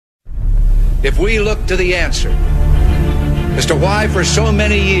if we look to the answer as to why for so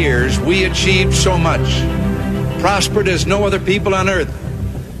many years we achieved so much, prospered as no other people on earth,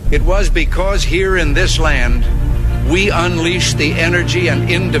 it was because here in this land we unleashed the energy and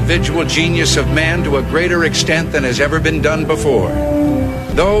individual genius of man to a greater extent than has ever been done before.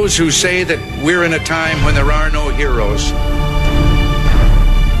 Those who say that we're in a time when there are no heroes,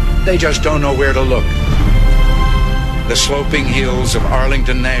 they just don't know where to look. The sloping hills of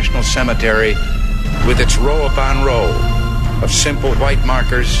Arlington National Cemetery, with its row upon row of simple white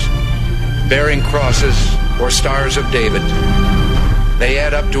markers bearing crosses or stars of David, they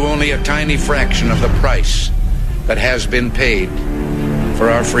add up to only a tiny fraction of the price that has been paid for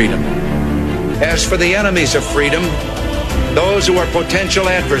our freedom. As for the enemies of freedom, those who are potential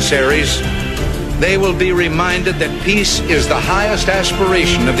adversaries, they will be reminded that peace is the highest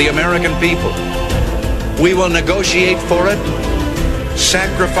aspiration of the American people. We will negotiate for it,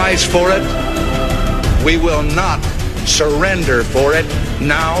 sacrifice for it. We will not surrender for it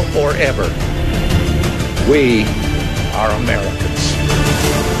now or ever. We are Americans.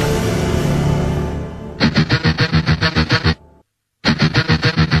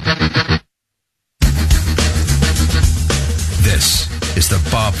 This is the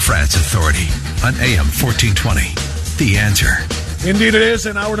Bob Frantz Authority on AM 1420. The Answer. Indeed it is,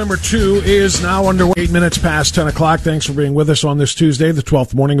 and hour number 2 is now underway. 8 minutes past 10 o'clock. Thanks for being with us on this Tuesday, the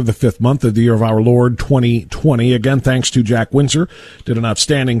 12th morning of the 5th month of the year of our Lord, 2020. Again, thanks to Jack Windsor. Did an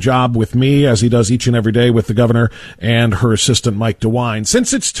outstanding job with me, as he does each and every day with the governor and her assistant, Mike DeWine.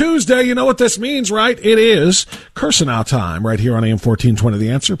 Since it's Tuesday, you know what this means, right? It is Kirsanow time right here on AM 1420.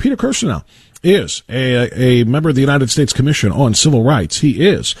 The Answer. Peter Kirsanow is a member of the United States Commission on Civil Rights. He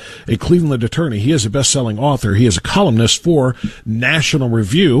is a Cleveland attorney. He is a best-selling author. He is a columnist for National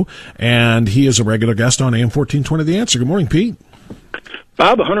Review, and he is a regular guest on AM 1420 The Answer. Good morning, Pete.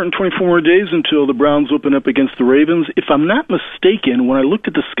 Bob, 124 more days until the Browns open up against the Ravens. If I'm not mistaken, when I looked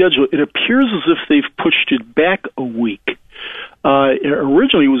at the schedule, it appears as if they've pushed it back a week.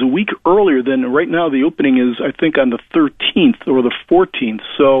 Originally, it was a week earlier than right now. The opening is, I think, on the 13th or the 14th.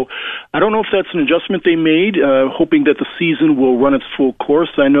 So I don't know if that's an adjustment they made, hoping that the season will run its full course.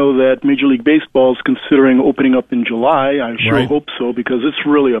 I know that Major League Baseball is considering opening up in July. I sure hope so, because it's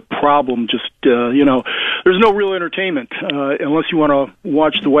really a problem. Just, there's no real entertainment unless you want to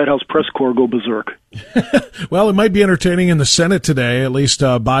watch the White House press corps go berserk. Well, it might be entertaining in the Senate today, at least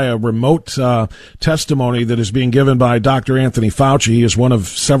by a remote testimony that is being given by Dr. Anthony Fauci. He is one of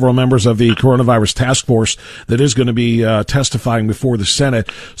several members of the coronavirus task force that is going to be testifying before the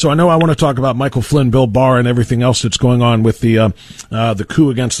Senate. So I know I want to talk about Michael Flynn, Bill Barr, and everything else that's going on with the coup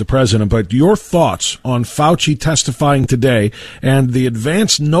against the president. But your thoughts on Fauci testifying today, and the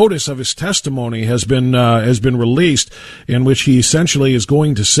advance notice of his testimony has been released, in which he essentially is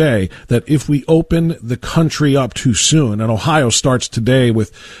going to say that if we open the country up too soon, and Ohio starts today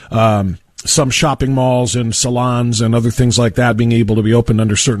with some shopping malls and salons and other things like that being able to be opened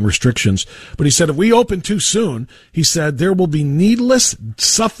under certain restrictions. But he said if we open too soon, he said there will be needless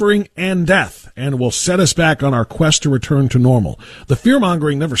suffering and death, and will set us back on our quest to return to normal. The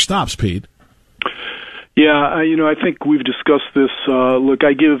fear-mongering never stops, Pete. Yeah, I think we've discussed this. Look,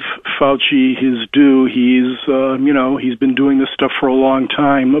 I give Fauci his due. He's been doing this stuff for a long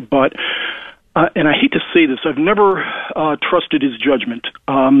time, but and I hate to say this, I've never trusted his judgment.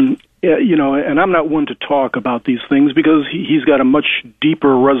 And I'm not one to talk about these things because he's got a much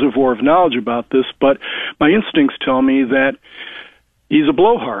deeper reservoir of knowledge about this, but my instincts tell me that he's a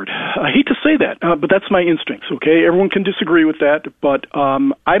blowhard. I hate to say that, but that's my instincts, okay? Everyone can disagree with that, but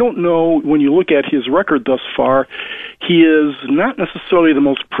I don't know, when you look at his record thus far, he is not necessarily the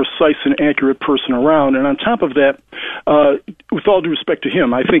most precise and accurate person around, and on top of that, with all due respect to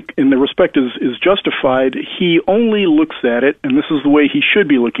him, I think, and the respect is justified, he only looks at it, and this is the way he should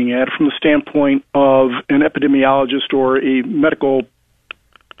be looking at it, from the standpoint of an epidemiologist or a medical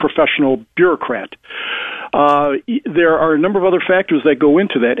professional bureaucrat. There are a number of other factors that go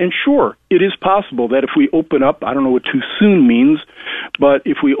into that. And sure, it is possible that if we open up, I don't know what too soon means, but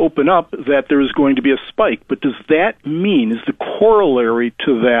if we open up, that there is going to be a spike. But does that mean, is the corollary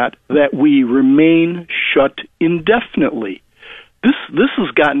to that we remain shut indefinitely? This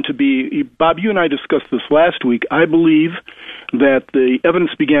has gotten to be, Bob, you and I discussed this last week. I believe that the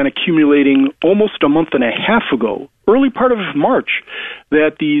evidence began accumulating almost a month and a half ago, early part of March,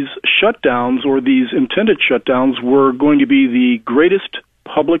 that these shutdowns or these intended shutdowns were going to be the greatest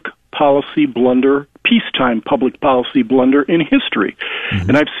public policy blunder, peacetime public policy blunder in history. Mm-hmm.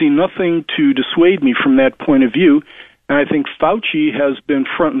 And I've seen nothing to dissuade me from that point of view. And I think Fauci has been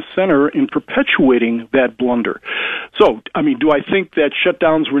front and center in perpetuating that blunder. So, I mean, do I think that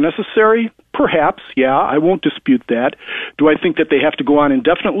shutdowns were necessary? Perhaps, yeah, I won't dispute that. Do I think that they have to go on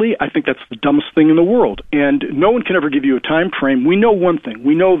indefinitely? I think that's the dumbest thing in the world. And no one can ever give you a time frame. We know one thing.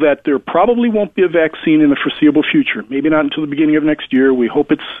 We know that there probably won't be a vaccine in the foreseeable future. Maybe not until the beginning of next year. We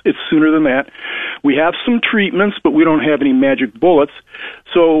hope it's sooner than that. We have some treatments, but we don't have any magic bullets.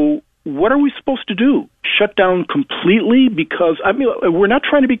 So what are we supposed to do? Shut down completely? Because, I mean, we're not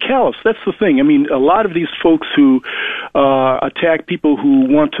trying to be callous. That's the thing. I mean, a lot of these folks who attack people who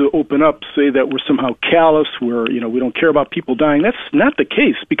want to open up say that we're somehow callous, we don't care about people dying. That's not the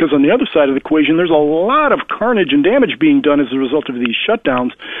case, because on the other side of the equation, there's a lot of carnage and damage being done as a result of these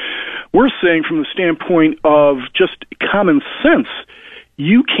shutdowns. We're saying from the standpoint of just common sense,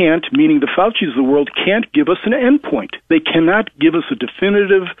 you can't, meaning the Faucis of the world, can't give us an endpoint. They cannot give us a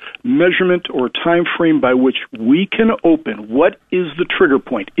definitive measurement or time frame by which we can open. What is the trigger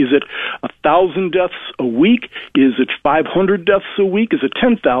point? Is it 1,000 deaths a week? Is it 500 deaths a week? Is it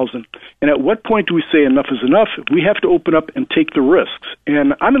 10,000? And at what point do we say enough is enough? We have to open up and take the risks.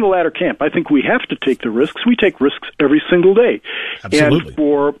 And I'm in the latter camp. I think we have to take the risks. We take risks every single day. Absolutely.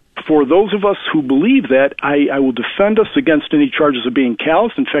 And for those of us who believe that, I will defend us against any charges of being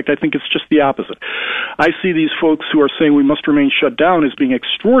callous. In fact, I think it's just the opposite. I see these folks who are saying we must remain shut down as being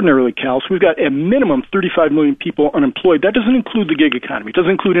extraordinarily callous. We've got at minimum 35 million people unemployed. That doesn't include the gig economy. It doesn't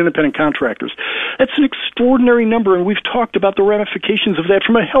include independent contractors. That's an extraordinary number, and we've talked about the ramifications of that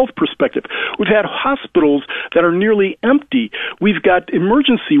from a health perspective. We've had hospitals that are nearly empty. We've got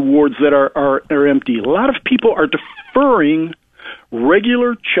emergency wards that are empty. A lot of people are deferring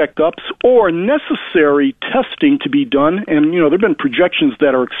regular checkups or necessary testing to be done. And, there have been projections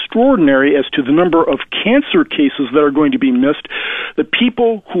that are extraordinary as to the number of cancer cases that are going to be missed. The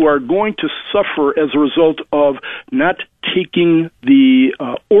people who are going to suffer as a result of not taking the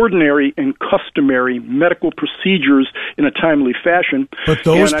ordinary and customary medical procedures in a timely fashion. But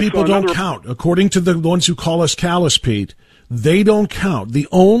those people don't count. According to the ones who call us callous, Pete, they don't count. The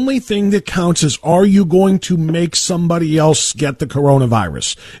only thing that counts is, are you going to make somebody else get the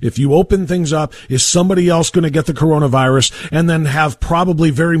coronavirus? If you open things up, is somebody else going to get the coronavirus and then have probably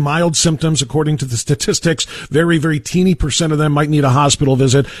very mild symptoms, according to the statistics? Very, very teeny percent of them might need a hospital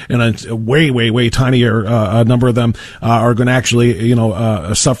visit, and a way, way, way tinier number of them are going to actually,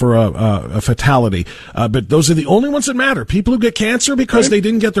 suffer a fatality. But those are the only ones that matter. People who get cancer because they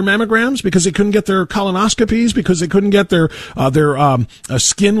didn't get their mammograms, because they couldn't get their colonoscopies, because they couldn't get their a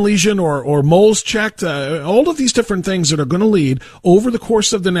skin lesion or moles checked, all of these different things that are going to lead over the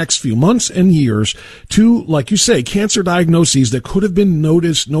course of the next few months and years to, like you say, cancer diagnoses that could have been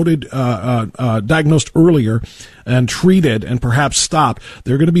diagnosed earlier and treated and perhaps stopped.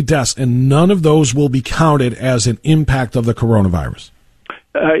 They're going to be deaths, and none of those will be counted as an impact of the coronavirus.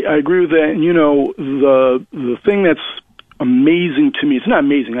 I agree with that. And, the thing that's amazing to me, it's not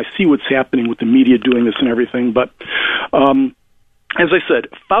amazing. I see what's happening with the media doing this and everything, but as I said,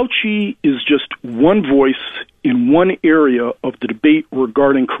 Fauci is just one voice in one area of the debate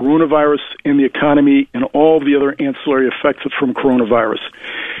regarding coronavirus and the economy and all the other ancillary effects from coronavirus.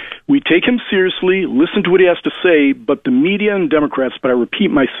 We take him seriously, listen to what he has to say, but the media and Democrats, but I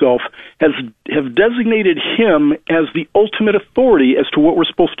repeat myself, have designated him as the ultimate authority as to what we're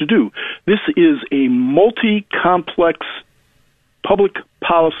supposed to do. This is a multi-complex public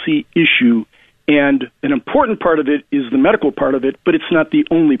policy issue, and an important part of it is the medical part of it, but it's not the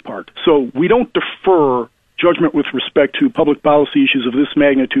only part. So we don't defer judgment with respect to public policy issues of this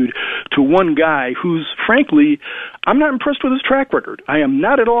magnitude to one guy who's, frankly, I'm not impressed with his track record. I am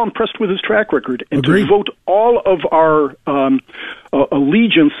not at all impressed with his track record. And Agreed. To devote all of our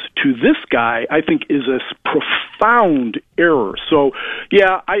allegiance to this guy, I think, is a profound error. So,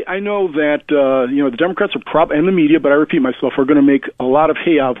 yeah, I know that the Democrats are and the media, but I repeat myself, are going to make a lot of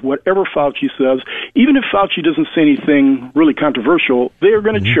hay out of whatever Fauci says. Even if Fauci doesn't say anything really controversial, they are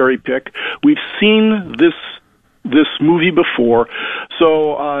going to cherry pick. We've seen this movie before.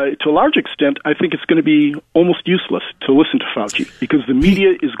 So to a large extent, I think it's going to be almost useless to listen to Fauci, because the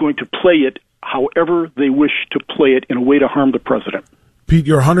media is going to play it however they wish to play it in a way to harm the president. Pete,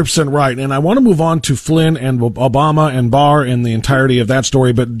 you're 100% right, and I want to move on to Flynn and Obama and Barr and the entirety of that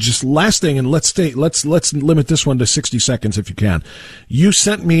story. But just last thing, and let's limit this one to 60 seconds if you can. You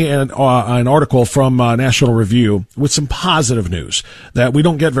sent me an article from National Review with some positive news that we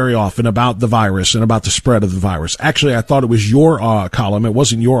don't get very often about the virus and about the spread of the virus. Actually, I thought it was your column. It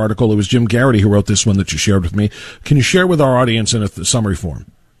wasn't your article. It was Jim Garrity who wrote this one that you shared with me. Can you share with our audience in a summary form?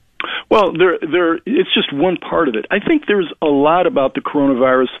 Well, it's just one part of it. I think there's a lot about the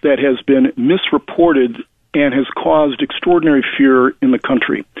coronavirus that has been misreported and has caused extraordinary fear in the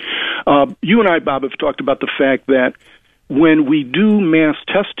country. You and I, Bob, have talked about the fact that when we do mass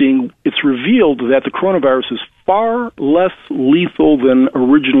testing, it's revealed that the coronavirus is far less lethal than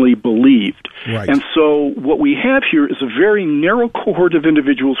originally believed. Right. And so what we have here is a very narrow cohort of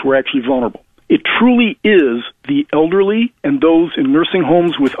individuals who are actually vulnerable. It truly is the elderly and those in nursing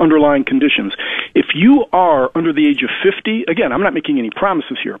homes with underlying conditions. If you are under the age of 50, again, I'm not making any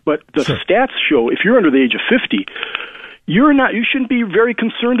promises here, but the stats show if you're under the age of 50, you shouldn't be very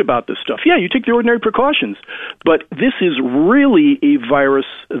concerned about this stuff. Yeah, you take the ordinary precautions, but this is really a virus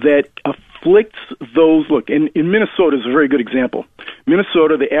that afflicts those. Look, in Minnesota is a very good example.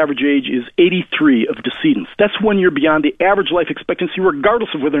 Minnesota, the average age is 83 of decedents. That's 1 year beyond the average life expectancy, regardless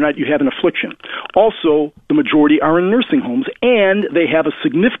of whether or not you have an affliction. Also, the majority are in nursing homes, and they have a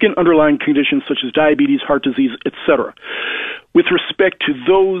significant underlying condition such as diabetes, heart disease, etc. With respect to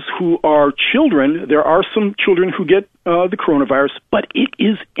those who are children, there are some children who get the coronavirus, but it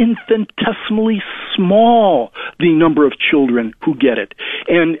is infinitesimally small, the number of children who get it.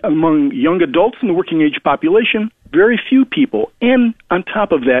 And among young adults in the working age population, very few people. And on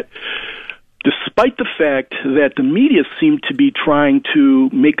top of that, despite the fact that the media seem to be trying to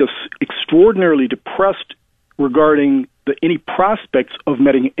make us extraordinarily depressed regarding any prospects of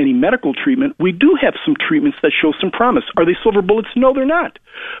any medical treatment, we do have some treatments that show some promise. Are they silver bullets? No, they're not.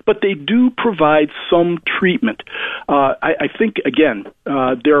 But they do provide some treatment. I think, again,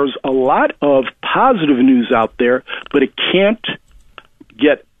 there's a lot of positive news out there, but it can't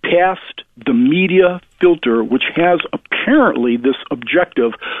get past the media filter, which has apparently this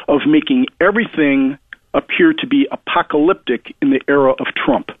objective of making everything appear to be apocalyptic in the era of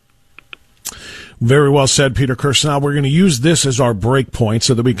Trump. Very well said, Peter Kirsanow. We're going to use this as our break point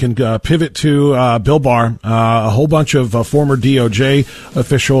so that we can pivot to Bill Barr, a whole bunch of former DOJ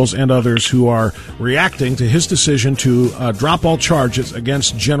officials and others who are reacting to his decision to drop all charges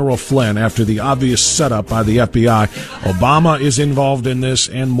against General Flynn after the obvious setup by the FBI. Obama is involved in this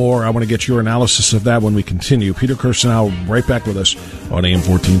and more. I want to get your analysis of that when we continue. Peter Kirsanow, right back with us on AM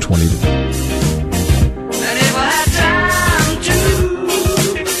 1420.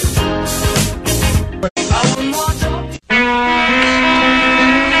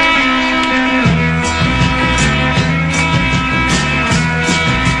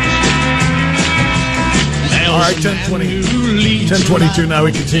 All right, 10:22 now.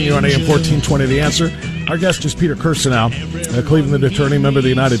 We continue on AM 1420, The Answer. Our guest is Peter Kirsanow, a Cleveland attorney, member of the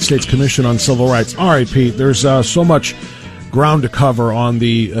United States Commission on Civil Rights. All right, Pete, there's so much ground to cover on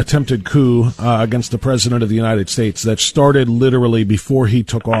the attempted coup against the President of the United States that started literally before he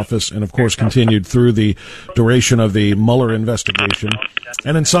took office and, of course, continued through the duration of the Mueller investigation,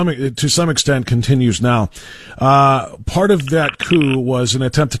 and to some extent continues now. Part of that coup was an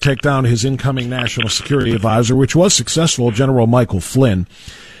attempt to take down his incoming national security advisor, which was successful, General Michael Flynn.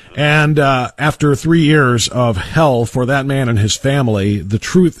 And after 3 years of hell for that man and his family, the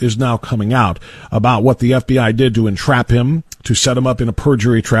truth is now coming out about what the FBI did to entrap him, to set him up in a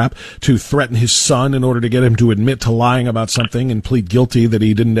perjury trap, to threaten his son in order to get him to admit to lying about something and plead guilty that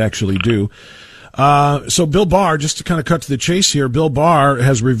he didn't actually do. So Bill Barr, just to kind of cut to the chase here, Bill Barr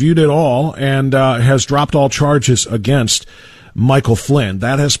has reviewed it all and has dropped all charges against Michael Flynn.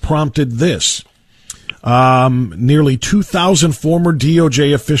 That has prompted this. Nearly 2,000 former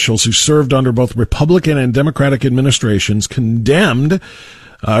DOJ officials who served under both Republican and Democratic administrations condemned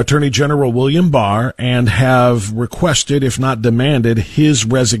Attorney General William Barr and have requested, if not demanded, his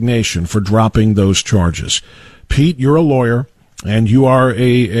resignation for dropping those charges. Pete, you're a lawyer and you are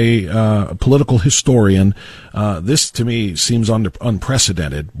a political historian. This, to me, seems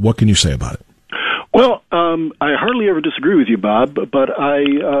unprecedented. What can you say about it? Well, I hardly ever disagree with you, Bob, but I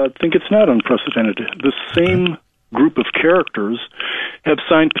think it's not unprecedented. The same group of characters have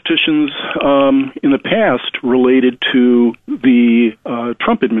signed petitions in the past related to the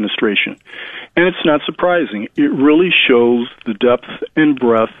Trump administration. And it's not surprising. It really shows the depth and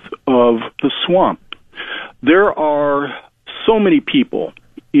breadth of the swamp. There are so many people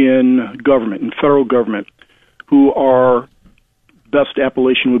in government, in federal government, who are, best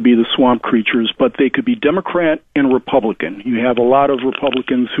appellation would be the swamp creatures, but they could be Democrat and Republican. You have a lot of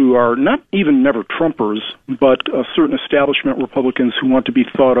Republicans who are not even never Trumpers, but certain establishment Republicans who want to be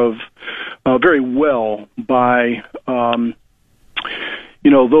thought of very well by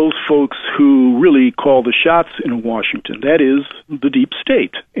those folks who really call the shots in Washington. That is the deep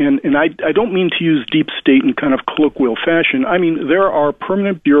state. And I don't mean to use deep state in kind of colloquial fashion. I mean, there are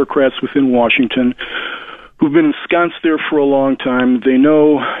permanent bureaucrats within Washington who've been ensconced there for a long time. They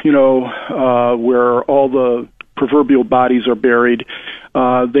know, where all the proverbial bodies are buried.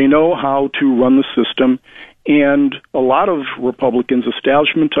 They know how to run the system. And a lot of Republicans,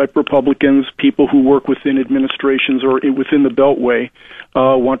 establishment-type Republicans, people who work within administrations or within the Beltway,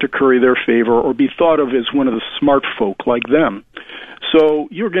 want to curry their favor or be thought of as one of the smart folk like them. So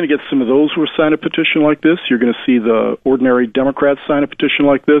you're going to get some of those who sign a petition like this. You're going to see the ordinary Democrats sign a petition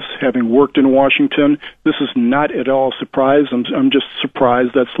like this. Having worked in Washington, this is not at all a surprise. I'm just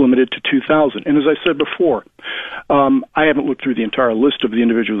surprised that's limited to 2,000. And as I said before, I haven't looked through the entire list of the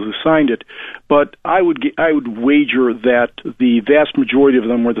individuals who signed it, but I would wager that the vast majority of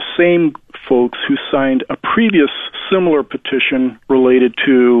them were the same folks who signed a previous similar petition related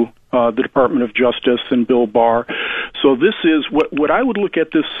to the Department of Justice and Bill Barr. So this is what I would look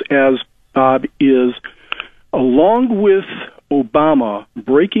at this as, Bob, is along with Obama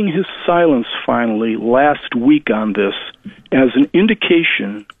breaking his silence finally last week on this as an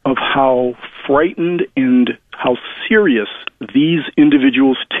indication of how frightened and how serious these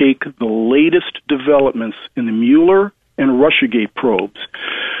individuals take the latest developments in the Mueller and Russiagate probes.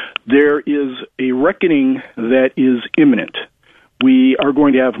 There is a reckoning that is imminent. We are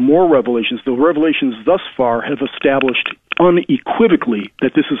going to have more revelations. The revelations thus far have established unequivocally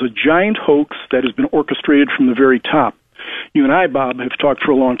that this is a giant hoax that has been orchestrated from the very top. You and I, Bob, have talked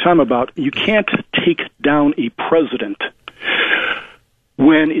for a long time about you can't take down a president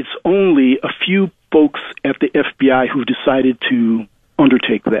when it's only a few folks at the FBI who've decided to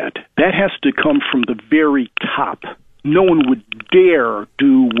undertake that. That has to come from the very top. No one would dare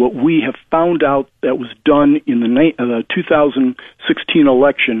do what we have found out that was done in the 2016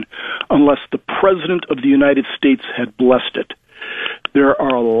 election unless the President of the United States had blessed it. There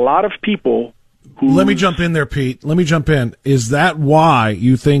are a lot of people who... Let me jump in there, Pete. Let me jump in. Is that why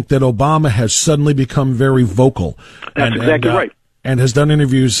you think that Obama has suddenly become very vocal? That's exactly right. And has done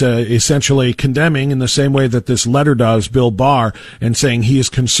interviews essentially condemning in the same way that this letter does Bill Barr and saying he is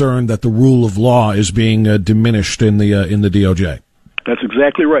concerned that the rule of law is being diminished in the DOJ. That's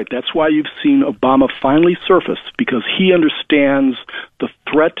exactly right. That's why you've seen Obama finally surface, because he understands the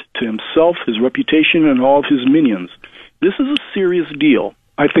threat to himself, his reputation, and all of his minions. This is a serious deal.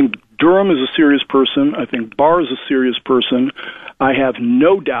 I think Durham is a serious person. I think Barr is a serious person. I have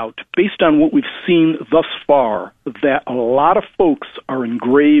no doubt, based on what we've seen thus far, that a lot of folks are in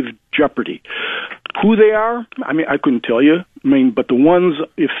grave jeopardy. Who they are, I couldn't tell you. But the ones,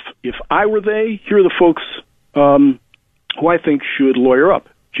 if I were they, here are the folks who I think should lawyer up.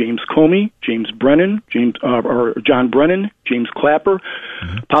 James Comey, James Brennan, or John Brennan, James Clapper,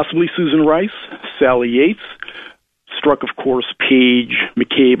 possibly Susan Rice, Sally Yates, Strzok, of course, Page,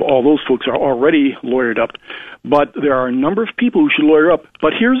 McCabe, all those folks are already lawyered up. But there are a number of people who should lawyer up.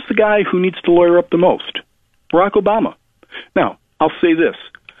 But here's the guy who needs to lawyer up the most, Barack Obama. Now, I'll say this.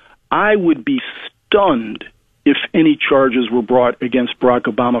 I would be stunned if any charges were brought against Barack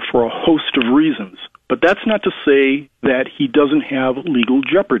Obama for a host of reasons. But that's not to say that he doesn't have legal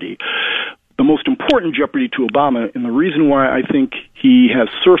jeopardy. The most important jeopardy to Obama, and the reason why I think he has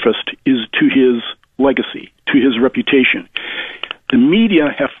surfaced, is to his legacy, to his reputation. The media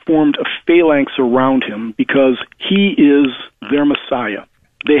have formed a phalanx around him because he is their messiah.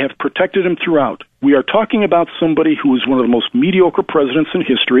 They have protected him throughout. We are talking about somebody who is one of the most mediocre presidents in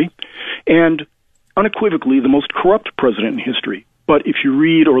history and unequivocally the most corrupt president in history. But if you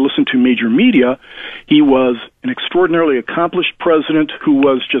read or listen to major media, he was an extraordinarily accomplished president who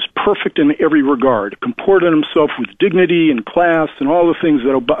was just perfect in every regard, comported himself with dignity and class and all the things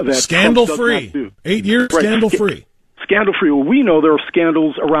that scandal-free. 8 years right. Scandal-free. Scandal-free. Well, we know there are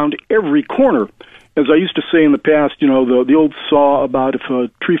scandals around every corner. As I used to say in the past, the old saw about if a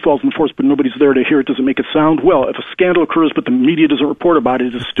tree falls in the forest but nobody's there to hear it, does it make a sound? Well, if a scandal occurs but the media doesn't report about it,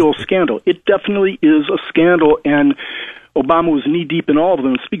 it is still a scandal. It definitely is a scandal, and Obama was knee-deep in all of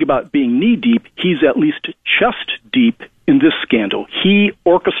them. Speak about being knee-deep, he's at least chest-deep in this scandal. He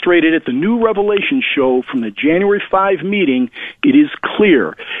orchestrated it. The new revelation show from the January 5 meeting, it is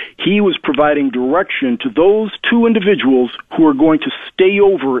clear. He was providing direction to those two individuals who are going to stay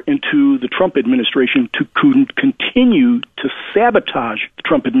over into the Trump administration to continue to sabotage the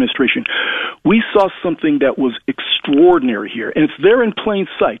Trump administration. We saw something that was extraordinary here, and it's there in plain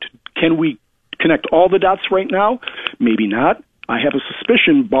sight. Can we connect all the dots right now? Maybe not. I have a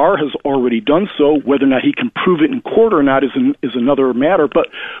suspicion Barr has already done so. Whether or not he can prove it in court or not is another matter. But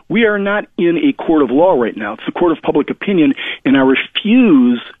we are not in a court of law right now. It's the court of public opinion, and I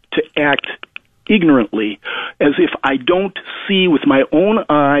refuse to act ignorantly, as if I don't see with my own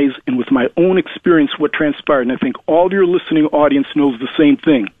eyes and with my own experience what transpired. And I think all of your listening audience knows the same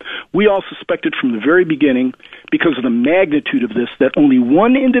thing. We all suspected from the very beginning, because of the magnitude of this, that only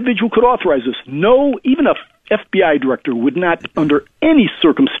one individual could authorize this. No, even a FBI director would not, under any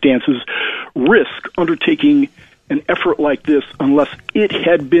circumstances, risk undertaking an effort like this unless it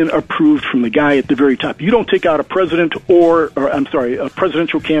had been approved from the guy at the very top. You don't take out a president a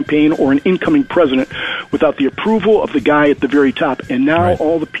presidential campaign or an incoming president without the approval of the guy at the very top. And now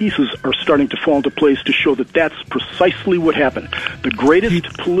all the pieces are starting to fall into place to show that that's precisely what happened. The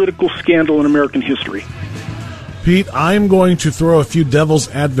greatest political scandal in American history. Pete, I'm going to throw a few devil's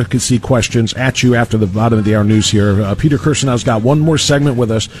advocacy questions at you after the bottom of the hour news here. Peter Kirsanow's got one more segment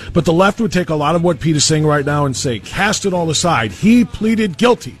with us, but the left would take a lot of what Pete is saying right now and say, cast it all aside. He pleaded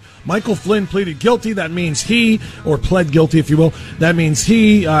guilty. Michael Flynn pleaded guilty. That means or pled guilty, if you will. That means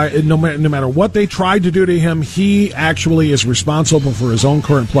no matter what they tried to do to him, he actually is responsible for his own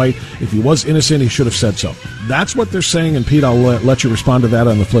current plight. If he was innocent, he should have said so. That's what they're saying, and Pete, I'll let you respond to that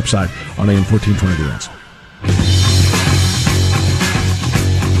on the flip side on AM 1420 The Answer.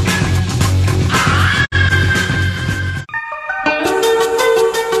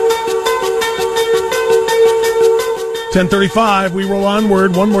 10:35, we roll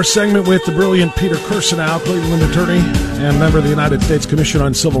onward. One more segment with the brilliant Peter Kirsanow, Cleveland attorney and member of the United States Commission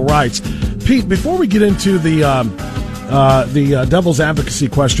on Civil Rights. Pete, before we get into the devil's advocacy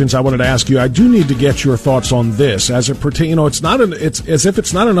questions, I wanted to ask you, I do need to get your thoughts on this as it pertains. It's as if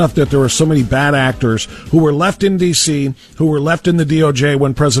it's not enough that there are so many bad actors who were left in D.C., who were left in the DOJ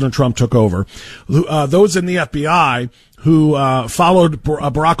when President Trump took over, those in the FBI who followed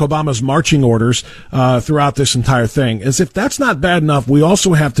Barack Obama's marching orders throughout this entire thing. As if that's not bad enough, we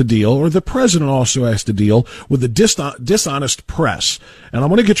also have to deal, or the president also has to deal, with the dishonest press. And I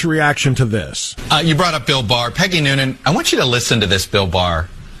want to get your reaction to this. You brought up Bill Barr. Peggy Noonan, I want you to listen to this Bill Barr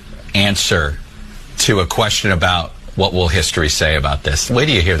answer to a question about what will history say about this. Wait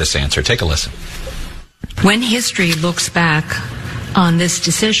till you hear this answer. Take a listen. When history looks back on this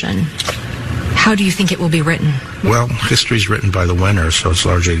decision, how do you think it will be written? Well, history's written by the winner, so it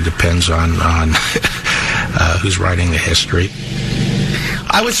largely depends on who's writing the history.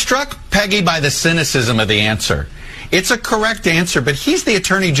 I was struck, Peggy, by the cynicism of the answer. It's a correct answer, but he's the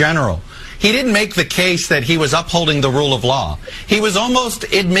Attorney General. He didn't make the case that he was upholding the rule of law. He was almost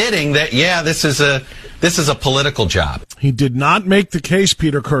admitting that, this is a political job. He did not make the case,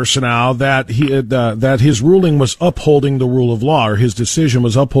 Peter Kirsanow, that his ruling was upholding the rule of law, or his decision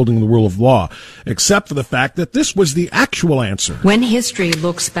was upholding the rule of law, except for the fact that this was the actual answer. When history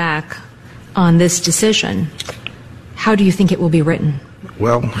looks back on this decision, how do you think it will be written?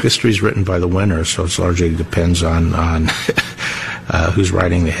 Well, history's written by the winner, so it largely depends on who's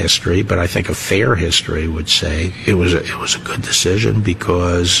writing the history. But I think a fair history would say it was a good decision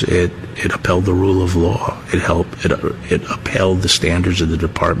because it upheld the rule of law. It upheld the standards of the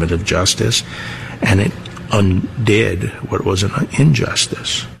Department of Justice, and it undid what was an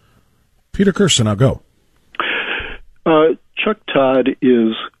injustice. Peter Kirsanow, go. Chuck Todd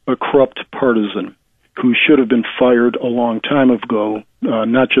is a corrupt partisan who should have been fired a long time ago,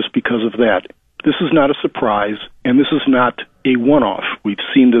 not just because of that. This is not a surprise, and this is not a one-off. We've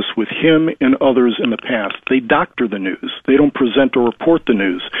seen this with him and others in the past. They doctor the news. They don't present or report the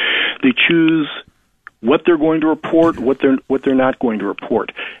news. They choose what they're going to report, what they're not going to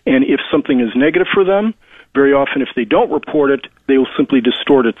report. And if something is negative for them, very often if they don't report it, they will simply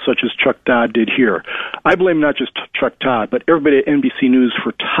distort it, such as Chuck Todd did here. I blame not just Chuck Todd, but everybody at NBC News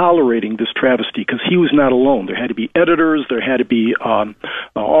for tolerating this travesty, because he was not alone. There had to be editors, there had to be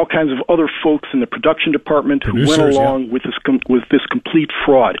all kinds of other folks in the production department who went along with this complete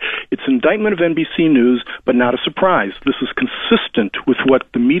fraud. It's an indictment of NBC News, but not a surprise. This is consistent with what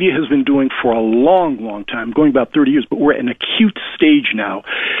the media has been doing for a long, long time, going about 30 years, but we're at an acute stage now.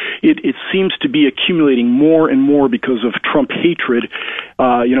 It seems to be accumulating more and more because of Trump hatred.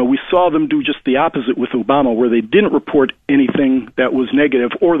 We saw them do just the opposite with Obama, where they didn't report anything that was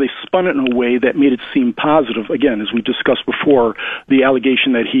negative, or they spun it in a way that made it seem positive. Again, as we discussed before, the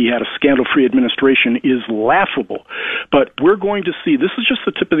allegation that he had a scandal-free administration is laughable. But we're going to see, this is just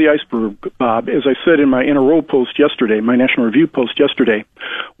the tip of the iceberg, Bob. As I said in my NRO post yesterday, my National Review post yesterday,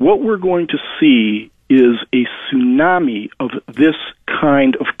 what we're going to see is a tsunami of this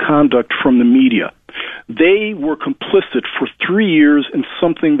kind of conduct from the media. They were complicit for 3 years in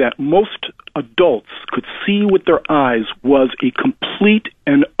something that most adults could see with their eyes was a complete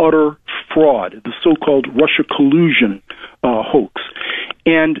and utter fraud, the so-called Russia collusion hoax.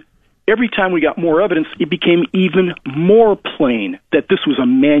 And every time we got more evidence, it became even more plain that this was a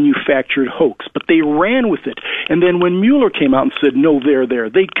manufactured hoax. But they ran with it. And then when Mueller came out and said, no, they're there,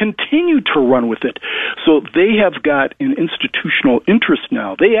 they continued to run with it. So they have got an institutional interest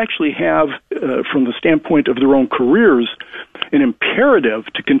now. They actually have, from the standpoint of their own careers, an imperative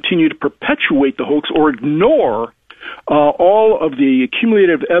to continue to perpetuate the hoax or ignore all of the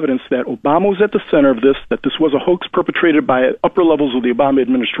accumulative evidence that Obama was at the center of this, that this was a hoax perpetrated by upper levels of the Obama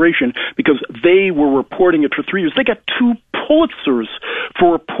administration, because they were reporting it for 3 years. They got 2 Pulitzers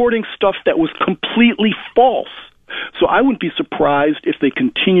for reporting stuff that was completely false. So I wouldn't be surprised if they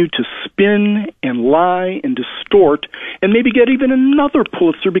continue to spin and lie and distort and maybe get even another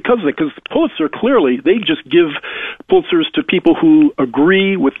Pulitzer because of it. Because Pulitzer, clearly, they just give Pulitzers to people who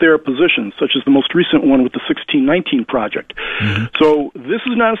agree with their positions, such as the most recent one with the 1619 Project. Mm-hmm. So this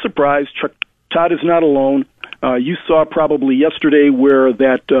is not a surprise. Chuck Todd is not alone. You saw probably yesterday where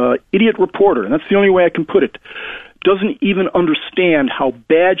that idiot reporter, and that's the only way I can put it, doesn't even understand how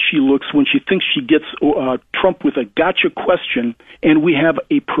bad she looks when she thinks she gets Trump with a gotcha question, and we have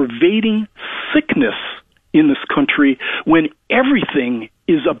a pervading sickness in this country when everything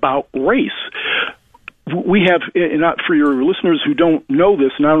is about race. We have, and not for your listeners who don't know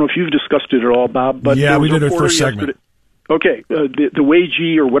this, and I don't know if you've discussed it at all, Bob, but yeah, we did it first segment. Okay, the Wei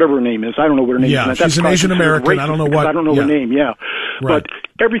Ji or whatever her name is. I don't know what her name is. Yeah, she's an Asian American. I don't know what. I don't know her name, yeah. Right. But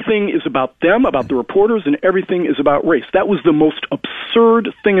everything is about them, about the reporters, and everything is about race. That was the most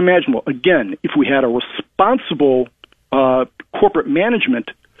absurd thing imaginable. Again, if we had a responsible corporate management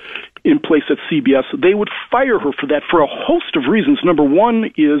in place at CBS, they would fire her for that for a host of reasons. Number one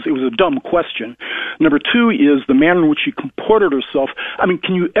is it was a dumb question. Number two is the manner in which she comported herself. I mean,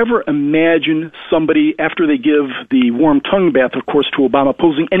 can you ever imagine somebody, after they give the warm tongue bath, of course, to Obama,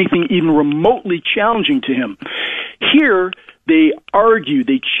 posing anything even remotely challenging to him? Here, they argue,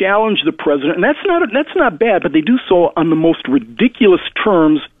 they challenge the president, and that's not bad, but they do so on the most ridiculous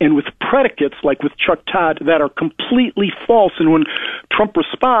terms and with predicates, like with Chuck Todd, that are completely false. And when Trump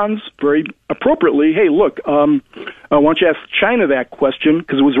responds very appropriately, hey, look, why don't you ask China that question,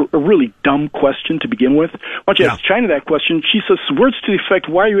 because it was a really dumb question to begin with. Why don't you ask China that question? She says words to the effect,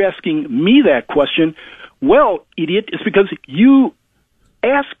 why are you asking me that question? Well, idiot, it's because you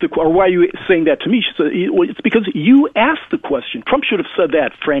asked or why are you saying that to me? She said, well, it's because you asked the question. Trump should have said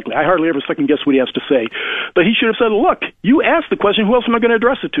that, frankly. I hardly ever second guess what he has to say. But he should have said, look, you asked the question, who else am I going to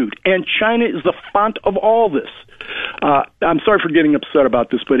address it to? And China is the font of all this. I'm sorry for getting upset about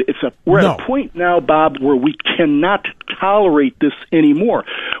this, but we're at a point now, Bob, where we cannot tolerate this anymore.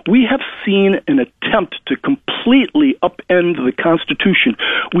 We have seen an attempt to completely upend the Constitution.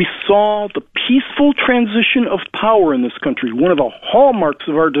 We saw the peaceful transition of power in this country, one of the hallmarks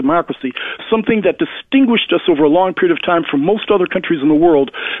of our democracy, something that distinguished us over a long period of time from most other countries in the world,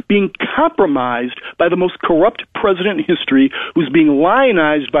 being compromised by the most corrupt president in history, who's being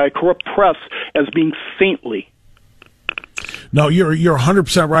lionized by a corrupt press as being saintly. No, you're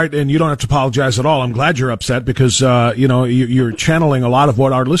 100% right, and you don't have to apologize at all. I'm glad you're upset because you're channeling a lot of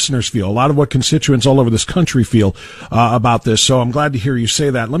what our listeners feel, a lot of what constituents all over this country feel about this. So I'm glad to hear you say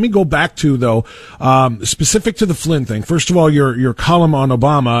that. Let me go back to though specific to the Flynn thing. First of all, your column on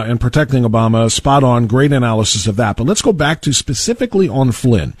Obama and protecting Obama, spot on, great analysis of that. But let's go back to specifically on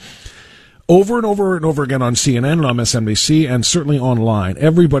Flynn. Over and over and over again on CNN and on MSNBC and certainly online,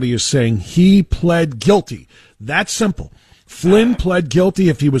 everybody is saying he pled guilty. That's simple. Flynn pled guilty.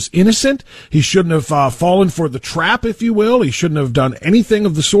 If he was innocent, he shouldn't have fallen for the trap, if you will. He shouldn't have done anything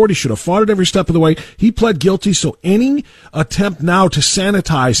of the sort. He should have fought it every step of the way. He pled guilty, so any attempt now to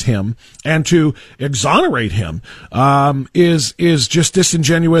sanitize him and to exonerate him is just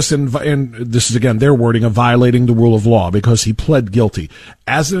disingenuous, and this is, again, their wording of violating the rule of law because he pled guilty.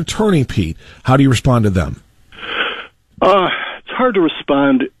 As an attorney, Pete, how do you respond to them? It's hard to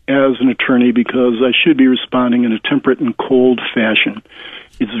respond as an attorney because I should be responding in a temperate and cold fashion.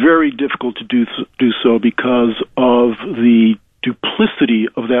 It's very difficult to do so because of the duplicity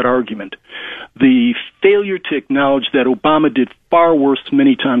of that argument. The failure to acknowledge that Obama did far worse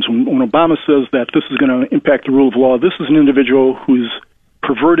many times. When Obama says that this is going to impact the rule of law, this is an individual who's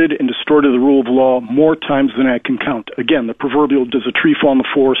perverted and distorted the rule of law more times than I can count. Again, the proverbial, does a tree fall in the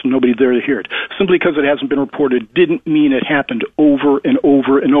forest and nobody there to hear it? Simply because it hasn't been reported didn't mean it happened over and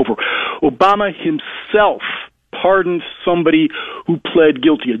over and over. Obama himself pardoned somebody who pled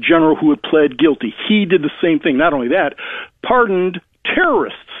guilty, a general who had pled guilty. He did the same thing. Not only that, pardoned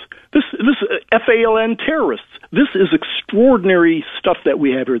terrorists. This FALN terrorists. This is extraordinary stuff that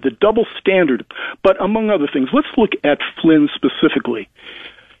we have here, the double standard. But among other things, let's look at Flynn specifically.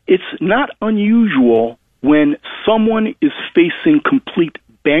 It's not unusual when someone is facing complete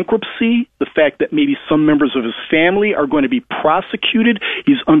bankruptcy, the fact that maybe some members of his family are going to be prosecuted.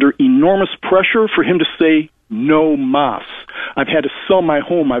 He's under enormous pressure for him to say, no mas. I've had to sell my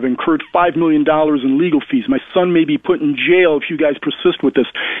home. I've incurred $5 million in legal fees. My son may be put in jail if you guys persist with this.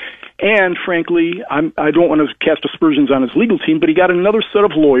 And frankly, I don't want to cast aspersions on his legal team, but he got another set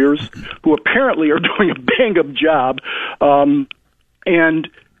of lawyers who apparently are doing a bang-up job. And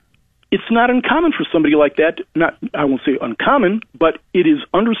it's not uncommon for somebody like that. I won't say uncommon, but it is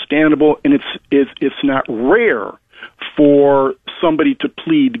understandable, and it's not rare for somebody to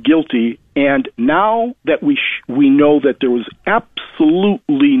plead guilty. And now that we know that there was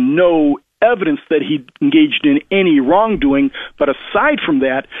absolutely no evidence that he engaged in any wrongdoing, but aside from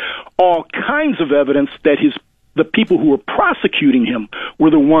that, all kinds of evidence that the people who were prosecuting him were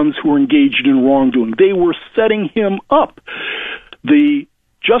the ones who were engaged in wrongdoing. They were setting him up. The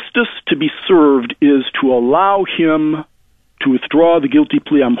justice to be served is to allow him to withdraw the guilty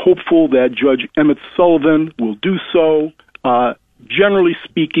plea. I'm hopeful that Judge Emmett Sullivan will do so. Generally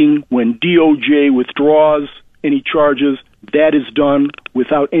speaking, when DOJ withdraws any charges, that is done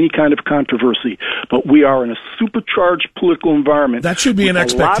without any kind of controversy. But we are in a supercharged political environment. That should be an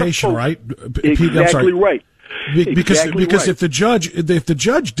expectation, right? Exactly right. Because if the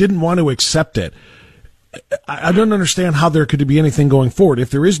judge didn't want to accept it, I don't understand how there could be anything going forward. If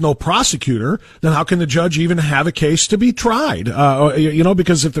there is no prosecutor, then how can the judge even have a case to be tried?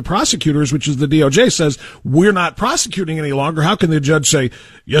 Because if the prosecutors, which is the DOJ, says we're not prosecuting any longer, how can the judge say,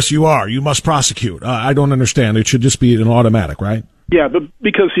 yes, you are, you must prosecute? I don't understand. It should just be an automatic, right? Yeah, but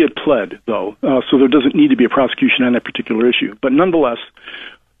because he had pled, though, so there doesn't need to be a prosecution on that particular issue. But nonetheless,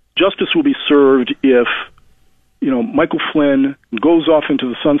 justice will be served if Michael Flynn goes off into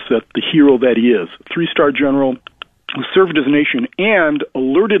the sunset, the hero that he is, a 3-star general who served his nation and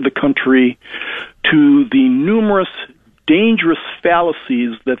alerted the country to the numerous dangerous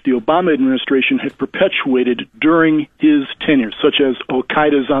fallacies that the Obama administration had perpetuated during his tenure, such as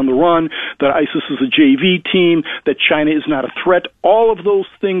Al-Qaeda is on the run, that ISIS is a JV team, that China is not a threat. All of those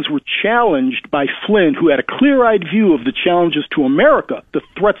things were challenged by Flynn, who had a clear-eyed view of the challenges to America, the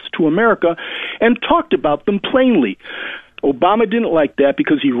threats to America, and talked about them plainly. Obama didn't like that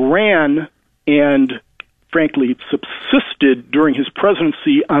because he ran and, frankly, subsisted during his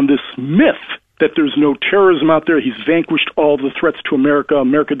presidency on this myth that there's no terrorism out there. He's vanquished all the threats to America.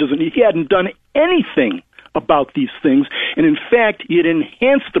 He hadn't done anything about these things. And in fact, it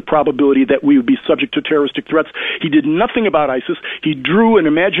enhanced the probability that we would be subject to terroristic threats. He did nothing about ISIS. He drew an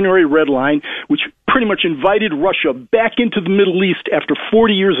imaginary red line, which pretty much invited Russia back into the Middle East after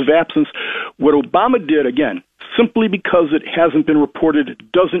 40 years of absence. What Obama did, again, simply because it hasn't been reported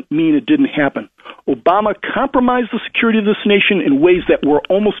doesn't mean it didn't happen. Obama compromised the security of this nation in ways that were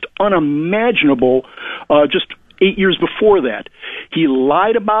almost unimaginable just 8 years before that. He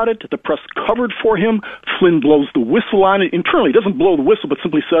lied about it. The press covered for him. Flynn blows the whistle on it. Internally, he doesn't blow the whistle, but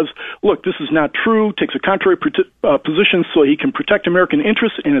simply says, look, this is not true, takes a contrary position so he can protect American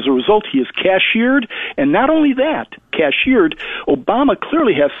interests, and as a result, he is cashiered. And not only that, cashiered, Obama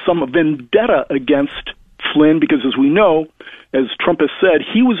clearly has some vendetta against Flynn because, as we know, as Trump has said,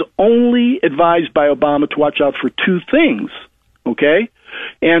 he was only advised by Obama to watch out for two things, okay?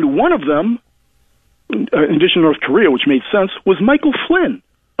 And one of them, in addition to North Korea, which made sense, was Michael Flynn,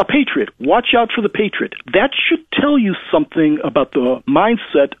 a patriot. Watch out for the patriot. That should tell you something about the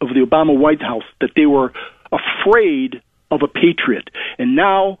mindset of the Obama White House, that they were afraid of a patriot. And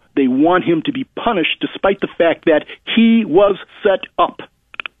now they want him to be punished despite the fact that he was set up.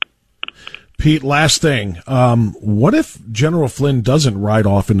 Pete, last thing. What if General Flynn doesn't ride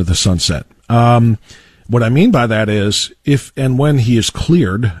off into the sunset? What I mean by that is if and when he is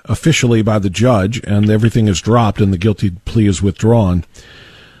cleared officially by the judge and everything is dropped and the guilty plea is withdrawn,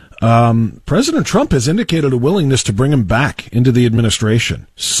 President Trump has indicated a willingness to bring him back into the administration.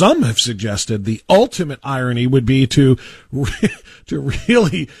 Some have suggested the ultimate irony would be to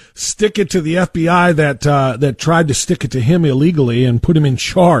really stick it to the FBI that tried to stick it to him illegally and put him in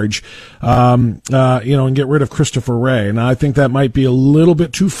charge, and get rid of Christopher Wray. And I think that might be a little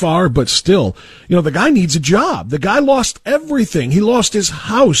bit too far, but still, the guy needs a job. The guy lost everything. He lost his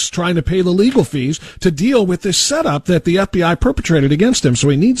house trying to pay the legal fees to deal with this setup that the FBI perpetrated against him. So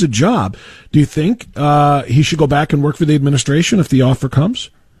he needs a job. Do you think he should go back and work for the administration if the offer comes?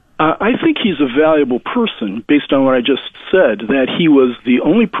 I think he's a valuable person based on what I just said, that he was the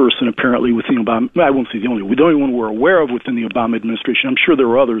only person apparently within Obama, I won't say the only one we're aware of within the Obama administration. I'm sure there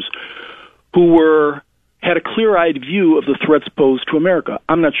were others who were had a clear-eyed view of the threats posed to America.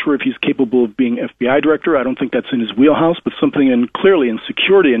 I'm not sure if he's capable of being FBI director. I don't think that's in his wheelhouse, but something clearly in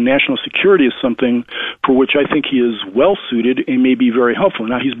security and national security is something for which I think he is well-suited and may be very helpful.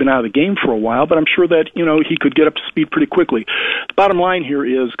 Now, he's been out of the game for a while, but I'm sure that, he could get up to speed pretty quickly. The bottom line here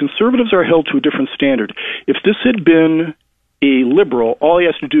is conservatives are held to a different standard. If this had been a liberal, all he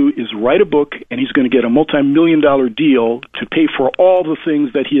has to do is write a book, and he's going to get a multi-million-dollar deal to pay for all the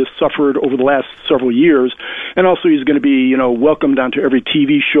things that he has suffered over the last several years, and also he's going to be, welcomed onto every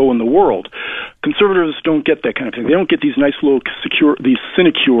TV show in the world. Conservatives don't get that kind of thing. They don't get these nice little these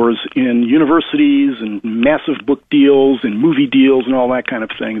sinecures in universities and massive book deals and movie deals and all that kind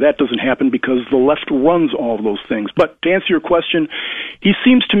of thing. That doesn't happen because the left runs all of those things. But to answer your question, he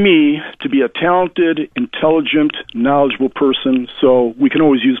seems to me to be a talented, intelligent, knowledgeable person, so we can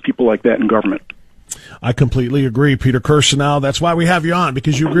always use people like that in government. I completely agree, Peter Kirsanow. That's why we have you on,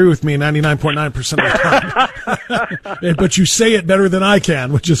 because you agree with me 99.9% of the time. But you say it better than I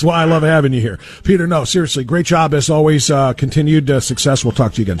can, which is why I love having you here. Peter, no, seriously, great job as always. Continued success. We'll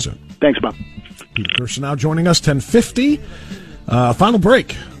talk to you again soon. Thanks, Bob. Peter Kirsanow joining us, 10:50. Final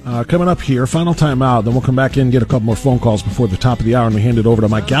break coming up here, final timeout. Then we'll come back in and get a couple more phone calls before the top of the hour, and we hand it over to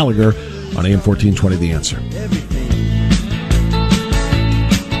Mike Gallagher on AM 1420, The Answer.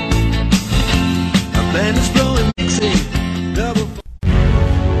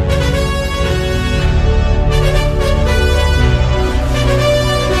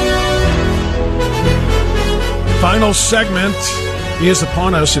 Final segment is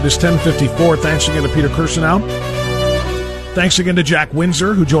upon us. It is 10:54. Thanks again to Peter Kirsanow. Thanks again to Jack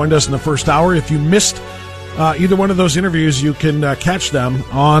Windsor, who joined us in the first hour. If you missed either one of those interviews, you can catch them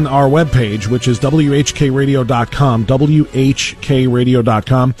on our webpage, which is WHKradio.com,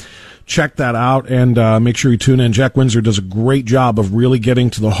 WHKradio.com. Check that out and make sure you tune in. Jack Windsor does a great job of really getting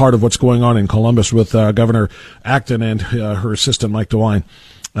to the heart of what's going on in Columbus with Governor Acton and her assistant, Mike DeWine.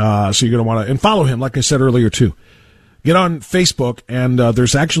 So you're going to want to, and follow him, like I said earlier, too. Get on Facebook, and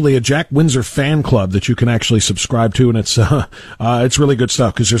there's actually a Jack Windsor fan club that you can actually subscribe to, and it's really good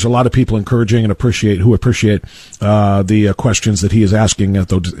stuff because there's a lot of people encouraging and appreciate the questions that he is asking at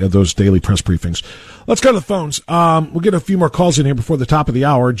those daily press briefings. Let's go to the phones. We'll get a few more calls in here before the top of the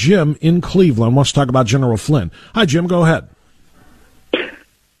hour. Jim in Cleveland wants to talk about General Flynn. Hi, Jim. Go ahead.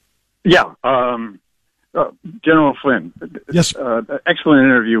 Yeah. General Flynn. Yes. Excellent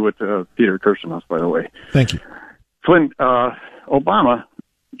interview with Peter Kirsanow, by the way. Thank you. Flynn, Obama,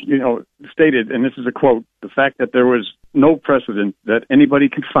 stated, and this is a quote, the fact that there was no precedent that anybody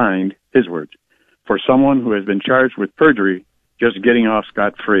could find, his words, for someone who has been charged with perjury just getting off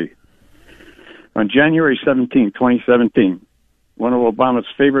scot-free. On January 17, 2017, one of Obama's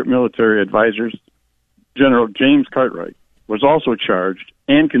favorite military advisors, General James Cartwright, was also charged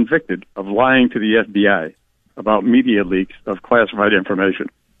and convicted of lying to the FBI about media leaks of classified information.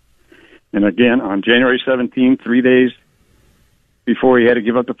 And again, on January 17, 3 days before he had to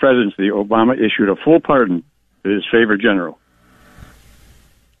give up the presidency, Obama issued a full pardon to his favorite general.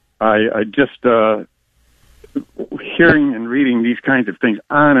 I just, hearing and reading these kinds of things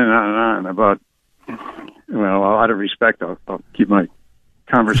on and on and on about, well, out of respect, I'll keep my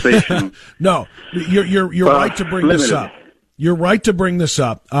conversation. No, you're right to bring this up. You're right to bring this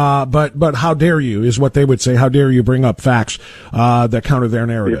up, but how dare you is what they would say. How dare you bring up facts that counter their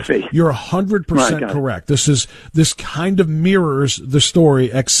narrative? You're 100% correct. This kind of mirrors the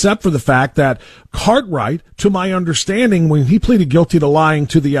story, except for the fact that Cartwright, to my understanding, when he pleaded guilty to lying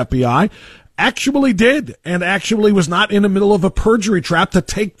to the FBI, actually did, and actually was not in the middle of a perjury trap to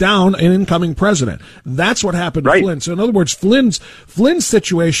take down an incoming president. That's what happened to Flynn. So in other words, Flynn's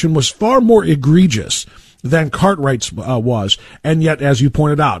situation was far more egregious than Cartwright's was. And yet, as you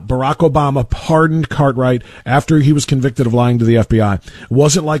pointed out, Barack Obama pardoned Cartwright after he was convicted of lying to the FBI. It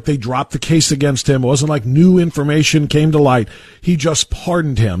wasn't like they dropped the case against him. It wasn't like new information came to light. He just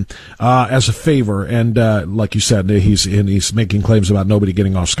pardoned him as a favor. And like you said, he's making claims about nobody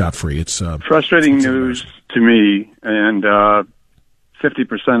getting off scot-free. It's frustrating news to me, and 50%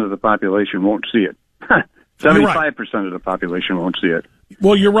 of the population won't see it. 75% of the population won't see it.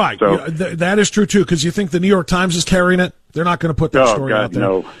 Well, you're right. So, that is true, too, because you think the New York Times is carrying it? They're not going to put that story out there.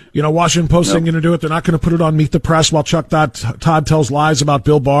 No. Washington Post isn't going to do it. They're not going to put it on Meet the Press while Chuck Todd tells lies about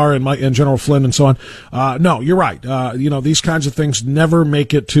Bill Barr and General Flynn and so on. No, you're right. These kinds of things never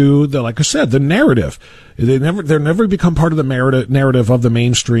make it to like I said, the narrative. They never become part of the narrative of the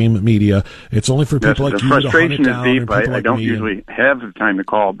mainstream media. It's only for people like you to hunt it down. The frustration is deep. I don't usually have the time to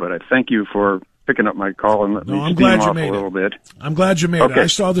call, but I thank you for picking up my call and let me steam off a little bit. I'm glad you made it. I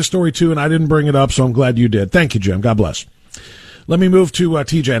saw the story too, and I didn't bring it up, so I'm glad you did. Thank you, Jim. God bless. Let me move to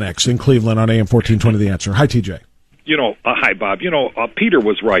TJ next in Cleveland on AM 1420 The Answer. Hi, TJ. Hi, Bob. Peter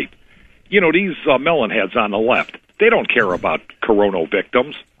was right. These melonheads on the left, they don't care about corona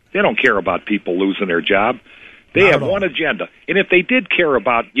victims. They don't care about people losing their job. They have one agenda. And if they did care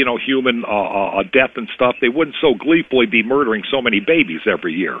about, human death and stuff, they wouldn't so gleefully be murdering so many babies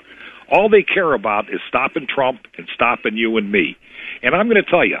every year. All they care about is stopping Trump and stopping you and me. And I'm going to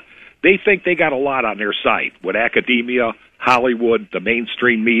tell you, they think they got a lot on their side with academia, Hollywood, the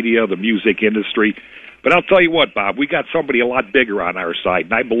mainstream media, the music industry. But I'll tell you what, Bob, we got somebody a lot bigger on our side,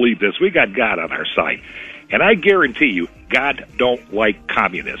 and I believe this. We got God on our side. And I guarantee you, God don't like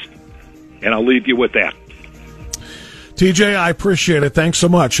communists. And I'll leave you with that. TJ, I appreciate it. Thanks so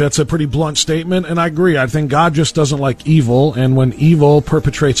much. That's a pretty blunt statement, and I agree. I think God just doesn't like evil, and when evil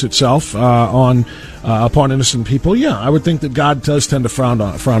perpetrates itself upon innocent people, I would think that God does tend to frown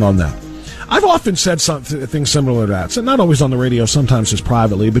on that. I've often said things similar to that. So not always on the radio, sometimes just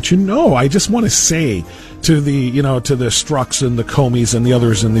privately, but I just want to say to the Strzucks and the Comeys and the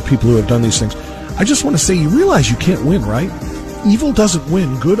others and the people who have done these things, I just want to say, you realize you can't win, right? Evil doesn't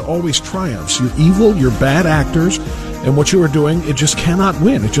win. Good always triumphs. You're evil, you're bad actors, and what you are doing, it just cannot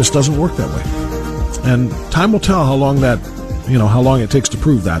win. It just doesn't work that way. And time will tell how long it takes to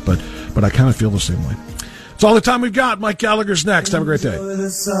prove that, but I kind of feel the same way. It's all the time we've got. Mike Gallagher's next. Have a great day.